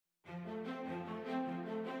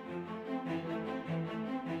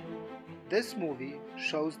This movie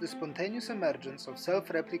shows the spontaneous emergence of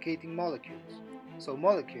self-replicating molecules, so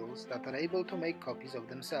molecules that are able to make copies of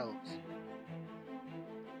themselves.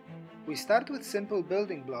 We start with simple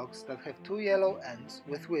building blocks that have two yellow ends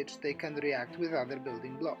with which they can react with other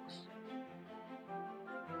building blocks.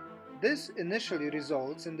 This initially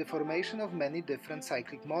results in the formation of many different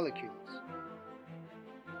cyclic molecules.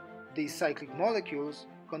 These cyclic molecules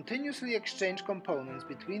continuously exchange components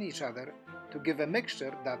between each other to give a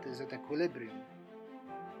mixture that is at equilibrium.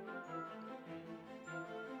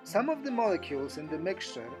 Some of the molecules in the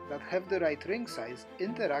mixture that have the right ring size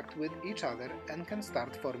interact with each other and can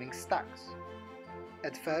start forming stacks.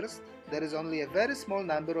 At first, there is only a very small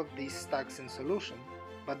number of these stacks in solution,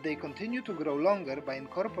 but they continue to grow longer by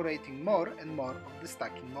incorporating more and more of the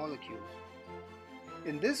stacking molecules.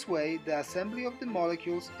 In this way, the assembly of the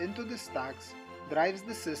molecules into the stacks drives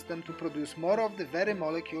the system to produce more of the very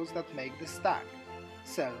molecules that make the stack,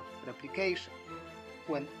 self-replication.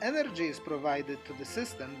 When energy is provided to the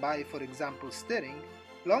system by, for example, stirring,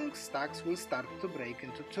 long stacks will start to break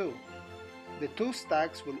into two. The two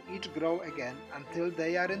stacks will each grow again until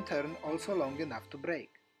they are in turn also long enough to break.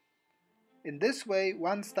 In this way,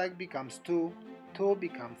 one stack becomes 2, 2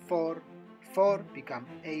 become 4, 4 become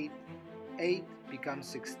 8, 8 becomes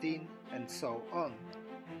 16, and so on.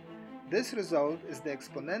 This result is the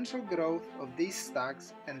exponential growth of these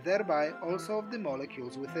stacks and thereby also of the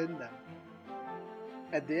molecules within them.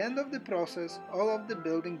 At the end of the process, all of the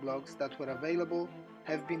building blocks that were available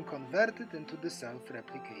have been converted into the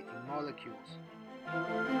self-replicating molecules.